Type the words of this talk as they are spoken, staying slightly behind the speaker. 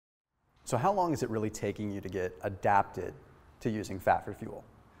So how long is it really taking you to get adapted to using fat for fuel?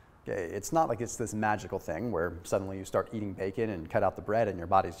 Okay, it's not like it's this magical thing where suddenly you start eating bacon and cut out the bread and your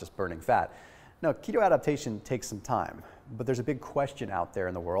body's just burning fat. No, keto adaptation takes some time, but there's a big question out there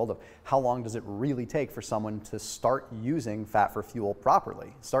in the world of how long does it really take for someone to start using fat for fuel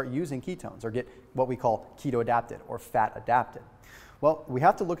properly, start using ketones, or get what we call keto-adapted or fat-adapted. Well, we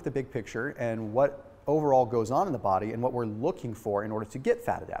have to look at the big picture and what overall goes on in the body and what we're looking for in order to get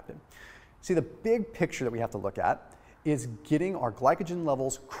fat-adapted. See, the big picture that we have to look at is getting our glycogen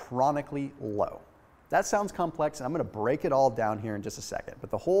levels chronically low. That sounds complex, and I'm going to break it all down here in just a second. But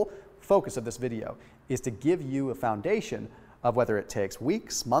the whole focus of this video is to give you a foundation of whether it takes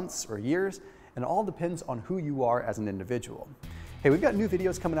weeks, months, or years, and it all depends on who you are as an individual. Hey, we've got new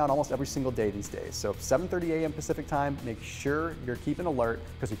videos coming out almost every single day these days. So 7:30 a.m. Pacific time, make sure you're keeping alert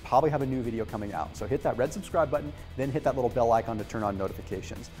because we probably have a new video coming out. So hit that red subscribe button, then hit that little bell icon to turn on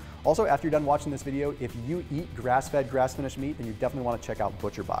notifications. Also, after you're done watching this video, if you eat grass-fed, grass-finished meat, then you definitely want to check out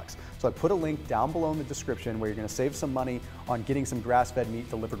ButcherBox. So I put a link down below in the description where you're going to save some money on getting some grass-fed meat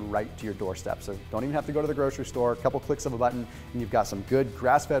delivered right to your doorstep. So don't even have to go to the grocery store, a couple clicks of a button, and you've got some good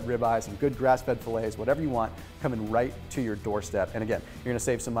grass-fed ribeyes, some good grass-fed fillets, whatever you want, coming right to your doorstep. And again, you're going to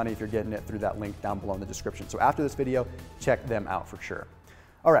save some money if you're getting it through that link down below in the description. So after this video, check them out for sure.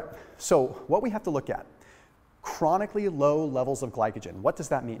 All right, so what we have to look at. Chronically low levels of glycogen. What does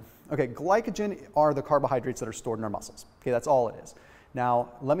that mean? Okay, glycogen are the carbohydrates that are stored in our muscles. Okay, that's all it is. Now,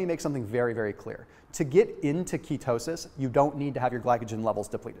 let me make something very, very clear. To get into ketosis, you don't need to have your glycogen levels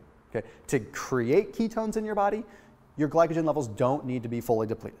depleted. Okay, to create ketones in your body, your glycogen levels don't need to be fully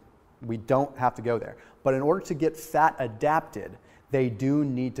depleted. We don't have to go there. But in order to get fat adapted, they do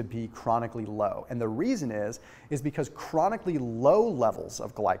need to be chronically low. And the reason is because chronically low levels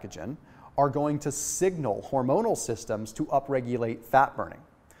of glycogen are going to signal hormonal systems to upregulate fat burning.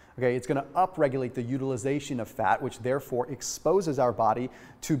 Okay, it's going to upregulate the utilization of fat, which therefore exposes our body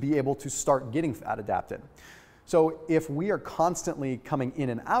to be able to start getting fat adapted. So if we are constantly coming in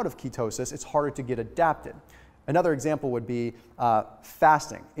and out of ketosis, it's harder to get adapted. Another example would be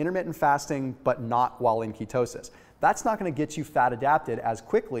fasting, intermittent fasting, but not while in ketosis. That's not going to get you fat adapted as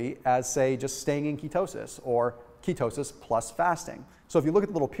quickly as, say, just staying in ketosis or ketosis plus fasting. So if you look at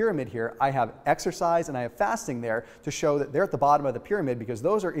the little pyramid here, I have exercise and I have fasting there to show that they're at the bottom of the pyramid because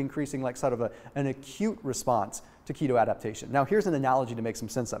those are increasing like sort of an acute response to keto adaptation. Now here's an analogy to make some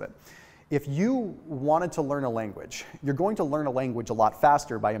sense of it. If you wanted to learn a language, you're going to learn a language a lot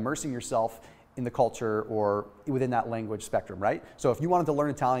faster by immersing yourself in the culture or within that language spectrum, right? So if you wanted to learn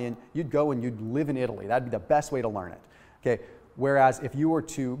Italian, you'd go and you'd live in Italy. That'd be the best way to learn it. Okay. Whereas if you were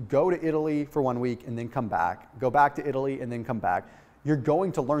to go to Italy for 1 week and then come back, go back to Italy and then come back, you're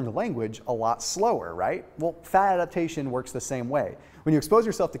going to learn the language a lot slower, right? Well, fat adaptation works the same way. When you expose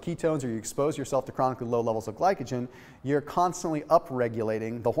yourself to ketones or you expose yourself to chronically low levels of glycogen, you're constantly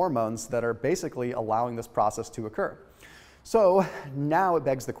upregulating the hormones that are basically allowing this process to occur. So now it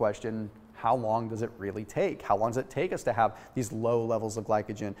begs the question, how long does it really take? How long does it take us to have these low levels of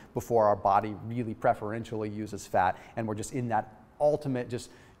glycogen before our body really preferentially uses fat and we're just in that ultimate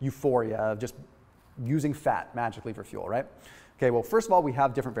just euphoria of just using fat magically for fuel, right? Okay, well, first of all, we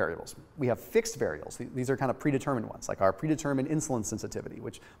have different variables. We have fixed variables. These are kind of predetermined ones, like our predetermined insulin sensitivity,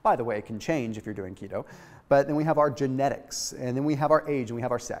 which, by the way, can change if you're doing keto. But then we have our genetics, and then we have our age, and we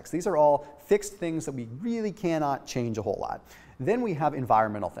have our sex. These are all fixed things that we really cannot change a whole lot. Then we have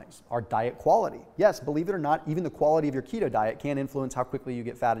environmental things, our diet quality. Yes, believe it or not, even the quality of your keto diet can influence how quickly you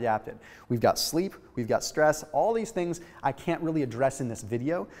get fat adapted. We've got sleep, we've got stress, all these things I can't really address in this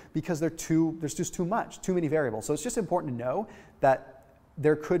video because there's just too much, too many variables. So it's just important to know that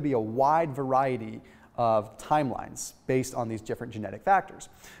there could be a wide variety of timelines based on these different genetic factors.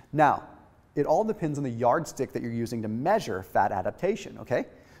 Now, it all depends on the yardstick that you're using to measure fat adaptation, okay?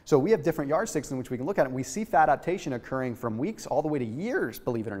 So we have different yardsticks in which we can look at it. We see fat adaptation occurring from weeks all the way to years,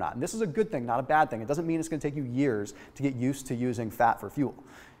 believe it or not. And this is a good thing, not a bad thing. It doesn't mean it's going to take you years to get used to using fat for fuel.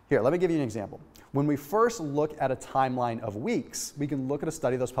 Here, let me give you an example. When we first look at a timeline of weeks, we can look at a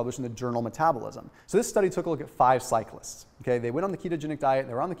study that was published in the journal Metabolism. So this study took a look at 5 cyclists. Okay, they went on the ketogenic diet.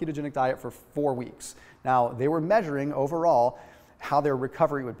 They were on the ketogenic diet for 4 weeks. Now, they were measuring overall how their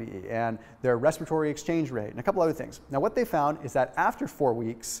recovery would be and their respiratory exchange rate and a couple other things. Now, what they found is that after 4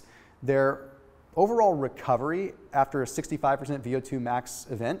 weeks, their overall recovery after a 65% VO2 max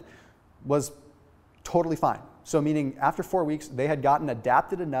event was totally fine. So meaning after 4 weeks, they had gotten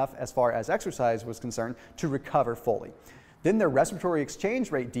adapted enough as far as exercise was concerned to recover fully. Then their respiratory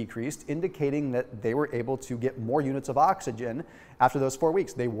exchange rate decreased, indicating that they were able to get more units of oxygen after those 4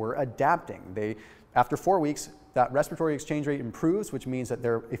 weeks. They were adapting. They After 4 weeks, that respiratory exchange rate improves, which means that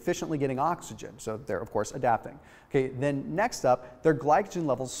they're efficiently getting oxygen. So they're, of course, adapting. Okay, then next up, their glycogen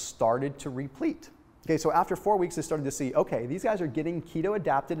levels started to replete. Okay, so after 4 weeks, they started to see, okay, these guys are getting keto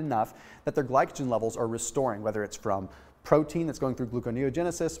adapted enough that their glycogen levels are restoring, whether it's from protein that's going through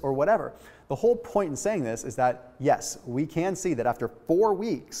gluconeogenesis or whatever. The whole point in saying this is that, yes, we can see that after 4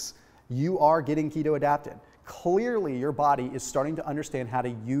 weeks, you are getting keto adapted. Clearly, your body is starting to understand how to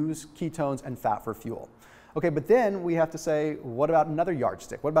use ketones and fat for fuel. Okay, but then we have to say, what about another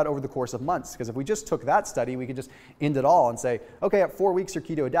yardstick? What about over the course of months? Because if we just took that study, we could just end it all and say, okay, at 4 weeks you're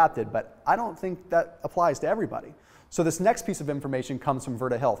keto adapted, but I don't think that applies to everybody. So this next piece of information comes from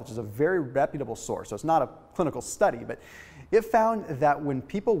Virta Health, which is a very reputable source. So it's not a clinical study, but it found that when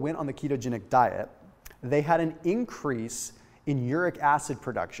people went on the ketogenic diet, they had an increase in uric acid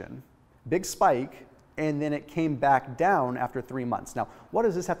production, big spike, and then it came back down after 3 months. Now, what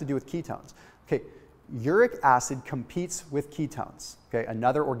does this have to do with ketones? Okay, uric acid competes with ketones, okay,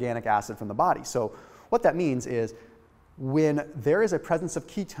 another organic acid from the body. So what that means is when there is a presence of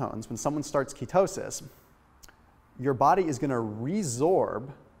ketones, when someone starts ketosis, your body is going to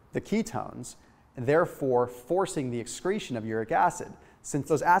resorb the ketones, and therefore forcing the excretion of uric acid, since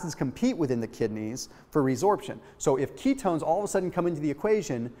those acids compete within the kidneys for resorption. So if ketones all of a sudden come into the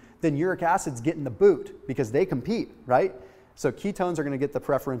equation, then uric acid's getting the boot because they compete, right? So ketones are going to get the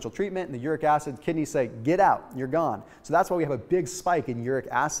preferential treatment, and the uric acid kidneys say, get out, you're gone. So that's why we have a big spike in uric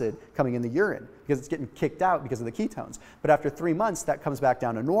acid coming in the urine, because it's getting kicked out because of the ketones. But after 3 months, that comes back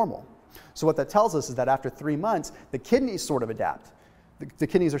down to normal. So what that tells us is that after 3 months, the kidneys sort of adapt. The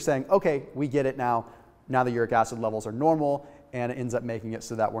kidneys are saying, okay, we get it now. Now the uric acid levels are normal, and it ends up making it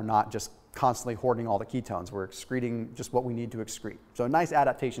so that we're not just constantly hoarding all the ketones. We're excreting just what we need to excrete. So a nice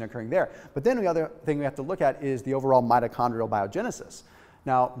adaptation occurring there. But then the other thing we have to look at is the overall mitochondrial biogenesis.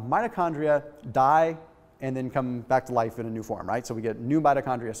 Now, mitochondria die and then come back to life in a new form, right? So we get new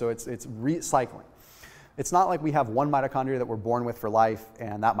mitochondria, so it's recycling. It's not like we have one mitochondria that we're born with for life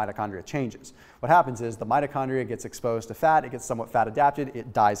and that mitochondria changes. What happens is the mitochondria gets exposed to fat, it gets somewhat fat adapted,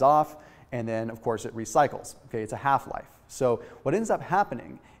 it dies off, and then of course it recycles. Okay, it's a half-life. So what ends up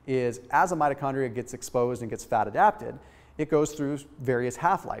happening is as a mitochondria gets exposed and gets fat adapted, it goes through various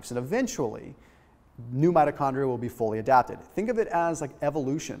half-lives, and eventually new mitochondria will be fully adapted. Think of it as like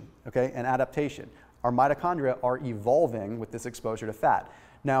evolution, okay, and adaptation. Our mitochondria are evolving with this exposure to fat.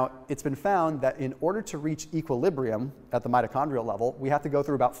 Now, it's been found that in order to reach equilibrium at the mitochondrial level, we have to go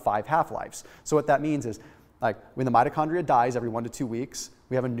through about 5 half-lives. So what that means is, like, when the mitochondria dies every 1 to 2 weeks,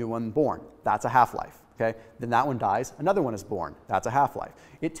 we have a new one born. That's a half-life, okay? Then that one dies, another one is born. That's a half-life.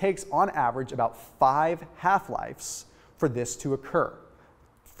 It takes, on average, about 5 half-lives for this to occur,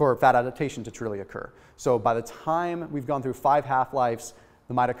 for fat adaptation to truly occur. So by the time we've gone through 5 half-lives,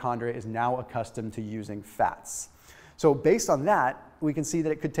 the mitochondria is now accustomed to using fats. So based on that, we can see that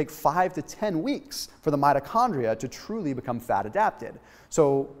it could take 5 to 10 weeks for the mitochondria to truly become fat adapted.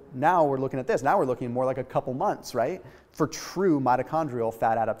 So now we're looking at this. Now we're looking more like a couple months, right, for true mitochondrial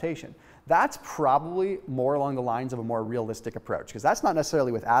fat adaptation. That's probably more along the lines of a more realistic approach, because that's not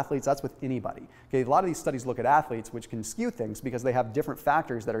necessarily with athletes, that's with anybody. Okay, a lot of these studies look at athletes, which can skew things because they have different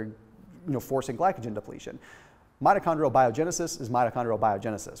factors that are, forcing glycogen depletion. Mitochondrial biogenesis is mitochondrial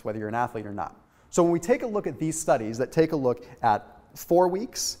biogenesis, whether you're an athlete or not. So when we take a look at these studies that take a look at 4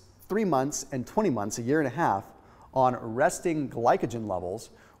 weeks, 3 months, and 20 months, a year and a half, on resting glycogen levels,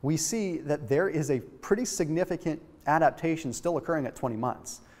 we see that there is a pretty significant adaptation still occurring at 20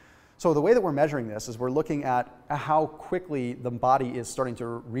 months. So the way that we're measuring this is we're looking at how quickly the body is starting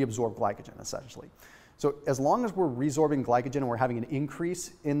to reabsorb glycogen, essentially. So as long as we're resorbing glycogen and we're having an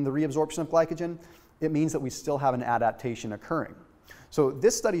increase in the reabsorption of glycogen, it means that we still have an adaptation occurring. So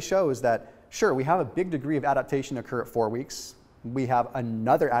this study shows that, sure, we have a big degree of adaptation occur at 4 weeks. We have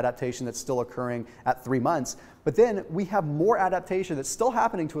another adaptation that's still occurring at 3 months, but then we have more adaptation that's still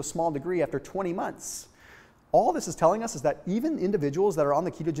happening to a small degree after 20 months. All this is telling us is that even individuals that are on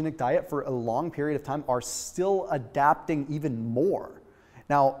the ketogenic diet for a long period of time are still adapting even more.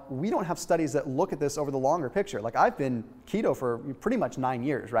 Now, we don't have studies that look at this over the longer picture. Like, I've been keto for pretty much 9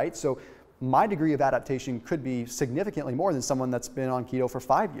 years, right? So my degree of adaptation could be significantly more than someone that's been on keto for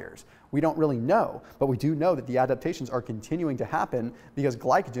 5 years. We don't really know, but we do know that the adaptations are continuing to happen because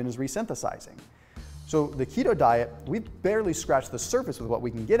glycogen is resynthesizing. So the keto diet, we've barely scratched the surface with what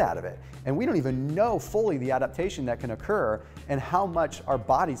we can get out of it. And we don't even know fully the adaptation that can occur and how much our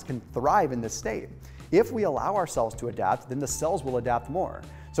bodies can thrive in this state. If we allow ourselves to adapt, then the cells will adapt more.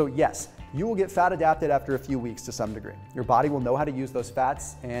 So yes, you will get fat adapted after a few weeks to some degree. Your body will know how to use those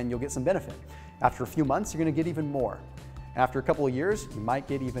fats and you'll get some benefit. After a few months, you're going to get even more. After a couple of years, you might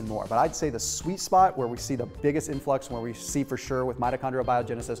get even more. But I'd say the sweet spot where we see the biggest influx, where we see for sure with mitochondrial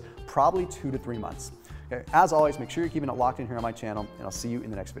biogenesis, probably 2 to 3 months. Okay, as always, make sure you're keeping it locked in here on my channel, and I'll see you in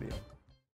the next video.